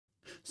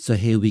So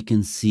here we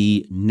can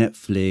see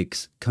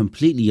Netflix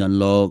completely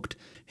unlocked.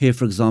 Here,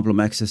 for example, I'm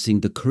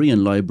accessing the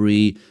Korean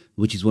library,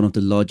 which is one of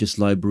the largest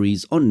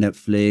libraries on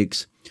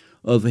Netflix.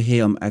 Over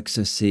here, I'm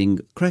accessing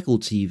Crackle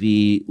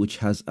TV, which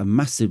has a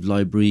massive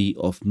library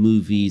of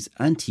movies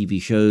and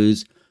TV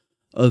shows.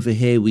 Over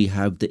here, we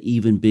have the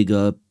even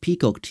bigger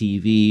Peacock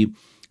TV,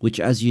 which,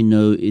 as you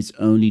know, is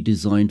only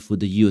designed for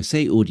the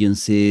USA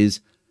audiences,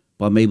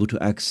 but I'm able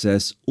to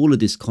access all of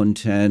this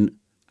content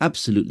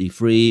absolutely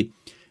free.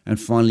 And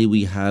finally,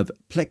 we have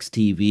Plex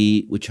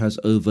TV, which has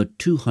over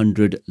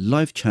 200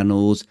 live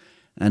channels.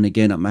 And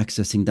again, I'm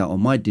accessing that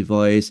on my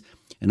device,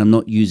 and I'm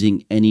not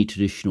using any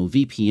traditional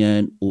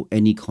VPN or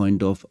any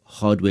kind of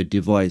hardware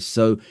device.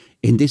 So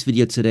in this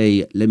video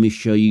today, let me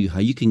show you how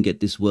you can get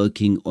this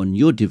working on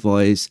your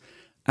device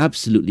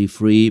absolutely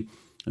free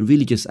and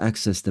really just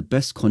access the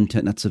best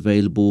content that's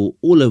available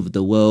all over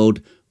the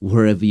world,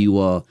 wherever you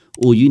are.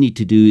 All you need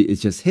to do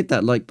is just hit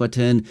that like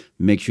button,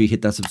 make sure you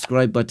hit that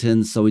subscribe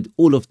button. So with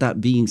all of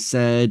that being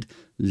said,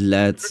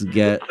 let's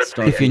get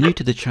started. If you're new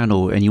to the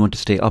channel and you want to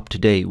stay up to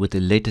date with the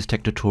latest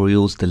tech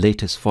tutorials, the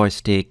latest Fire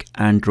Stick,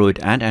 Android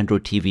and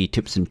Android TV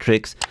tips and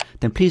tricks,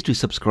 then please do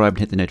subscribe and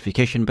hit the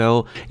notification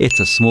bell. It's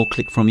a small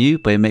click from you,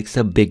 but it makes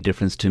a big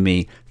difference to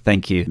me.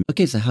 Thank you.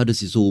 Okay, so how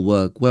does this all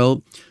work?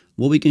 Well,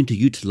 what we're going to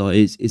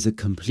utilize is a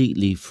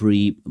completely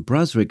free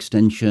browser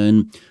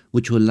extension,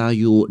 which will allow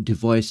your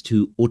device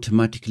to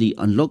automatically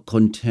unlock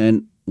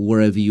content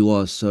wherever you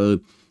are.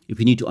 So if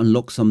you need to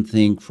unlock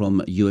something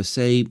from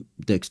USA,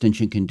 the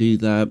extension can do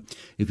that.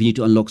 If you need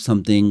to unlock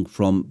something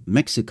from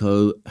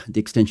Mexico, the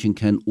extension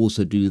can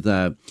also do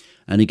that.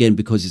 And again,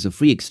 because it's a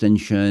free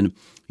extension,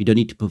 you don't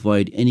need to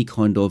provide any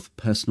kind of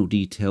personal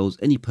details,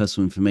 any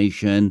personal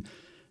information.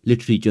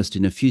 Literally just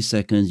in a few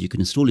seconds, you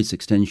can install this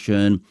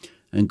extension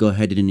and go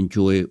ahead and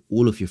enjoy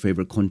all of your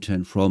favorite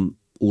content from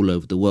all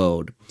over the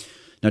world.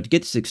 Now, to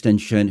get this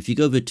extension, if you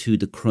go over to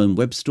the Chrome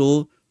Web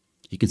Store,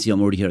 you can see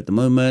I'm already here at the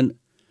moment.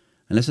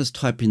 And let's just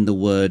type in the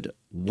word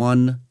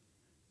one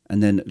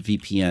and then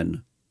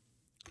VPN.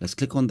 Let's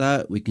click on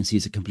that. We can see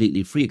it's a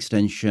completely free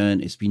extension.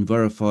 It's been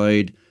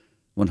verified,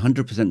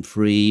 100%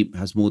 free,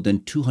 has more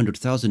than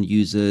 200,000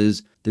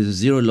 users. There's a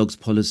zero logs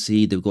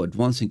policy. They've got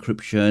advanced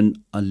encryption,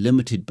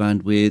 unlimited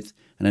bandwidth,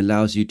 and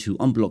allows you to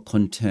unblock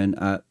content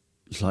at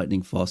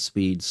lightning fast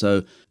speed.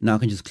 So now I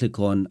can just click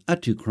on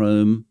Add to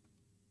Chrome,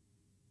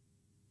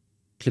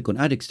 click on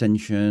Add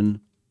Extension,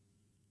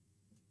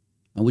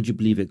 and would you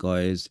believe it,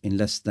 guys, in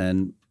less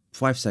than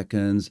 5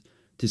 seconds,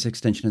 this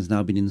extension has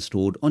now been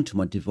installed onto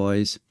my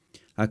device.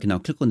 I can now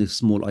click on this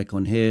small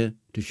icon here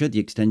to show the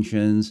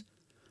extensions.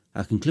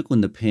 I can click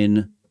on the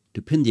pin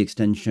to pin the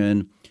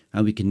extension,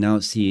 and we can now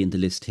see in the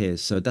list here.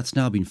 So that's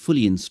now been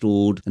fully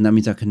installed, and that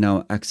means I can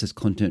now access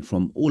content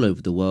from all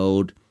over the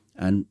world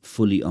and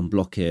fully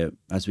unblock it,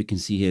 as we can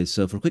see here.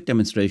 So for a quick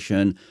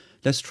demonstration,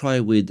 let's try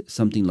with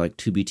something like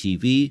Tubi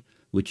TV,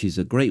 which is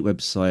a great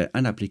website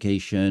and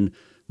application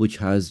which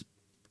has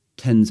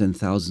tens and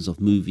thousands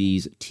of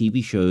movies,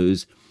 TV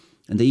shows,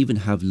 and they even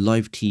have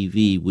live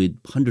TV with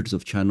hundreds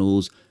of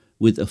channels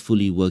with a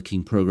fully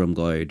working program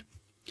guide.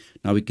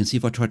 Now we can see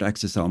if I try to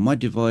access that on my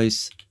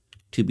device,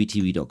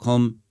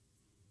 tubitv.com,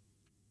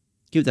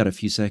 give that a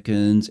few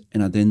seconds,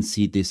 and I then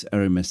see this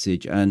error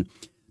message. And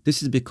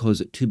this is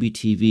because Tubi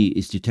TV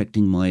is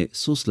detecting my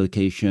source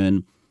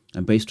location,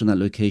 and based on that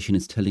location,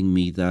 it's telling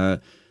me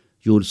that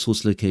your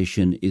source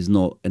location is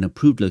not an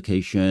approved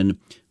location,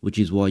 which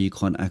is why you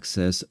can't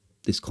access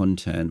this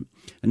content.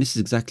 And this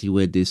is exactly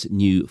where this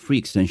new free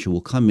extension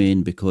will come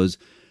in, because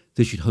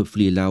this should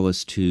hopefully allow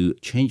us to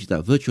change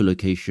that virtual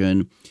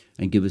location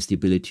and give us the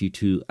ability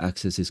to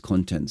access this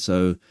content.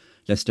 So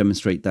let's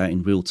demonstrate that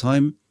in real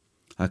time.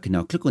 I can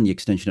now click on the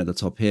extension at the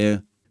top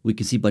here. We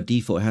can see by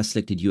default it has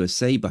selected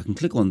USA, but I can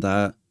click on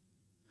that.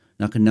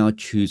 And I can now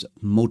choose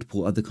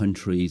multiple other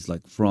countries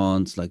like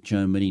France, like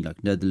Germany,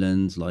 like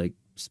Netherlands, like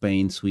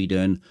Spain,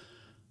 Sweden.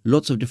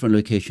 Lots of different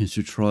locations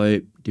to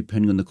try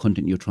depending on the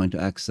content you're trying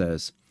to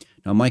access.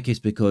 Now in my case,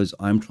 because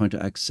I'm trying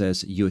to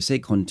access USA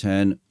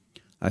content,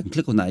 I can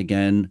click on that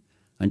again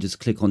and just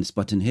click on this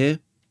button here.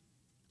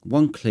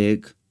 One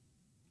click,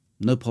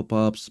 no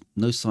pop-ups,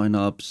 no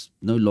signups,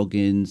 no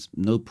logins,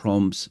 no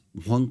prompts,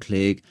 one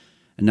click.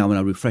 And now when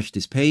I refresh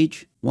this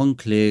page, one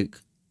click,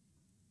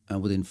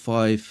 and within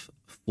 5,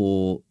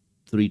 4,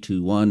 3,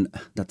 2, 1,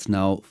 that's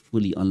now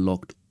fully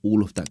unlocked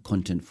all of that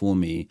content for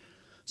me.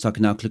 So I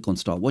can now click on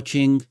Start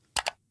Watching,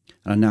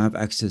 and I now have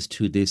access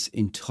to this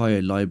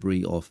entire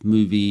library of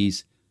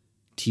movies,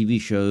 TV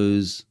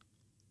shows,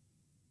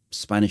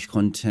 Spanish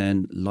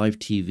content, live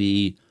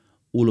TV.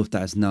 All of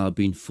that has now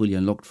been fully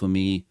unlocked for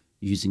me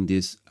using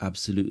this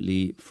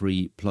absolutely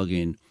free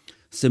plugin.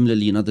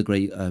 Similarly, another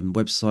great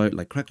website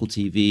like Crackle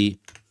TV,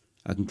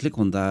 I can click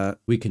on that.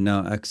 We can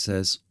now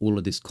access all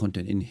of this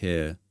content in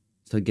here.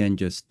 So again,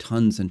 just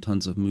tons and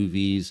tons of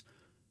movies,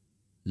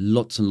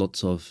 lots and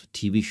lots of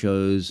TV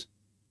shows,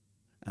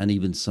 and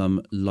even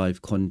some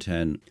live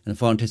content. And the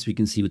final test we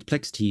can see with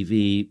Plex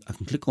TV, I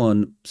can click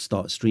on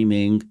Start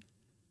Streaming.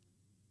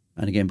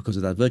 And again, because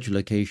of that virtual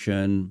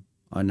location,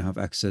 I now have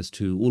access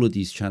to all of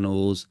these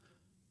channels,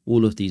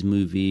 all of these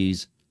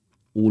movies.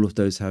 All of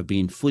those have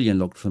been fully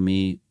unlocked for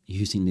me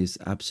using this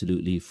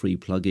absolutely free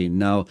plugin.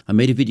 Now, I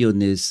made a video on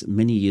this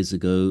many years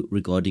ago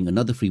regarding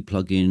another free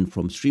plugin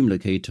from Stream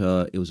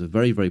Locator. It was a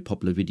very, very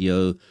popular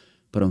video,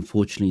 but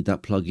unfortunately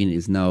that plugin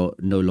is now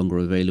no longer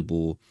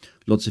available.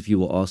 Lots of you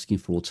were asking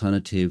for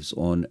alternatives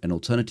on an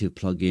alternative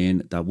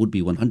plugin that would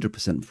be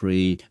 100%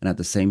 free and at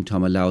the same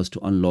time allow us to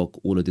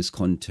unlock all of this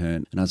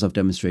content. And as I've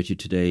demonstrated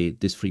today,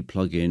 this free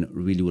plugin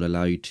really will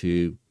allow you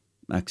to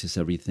access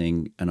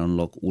everything and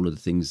unlock all of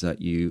the things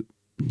that you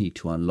need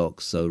to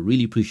unlock. So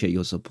really appreciate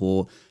your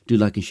support. Do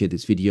like and share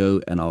this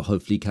video, and I'll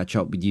hopefully catch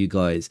up with you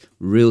guys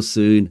real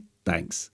soon. Thanks.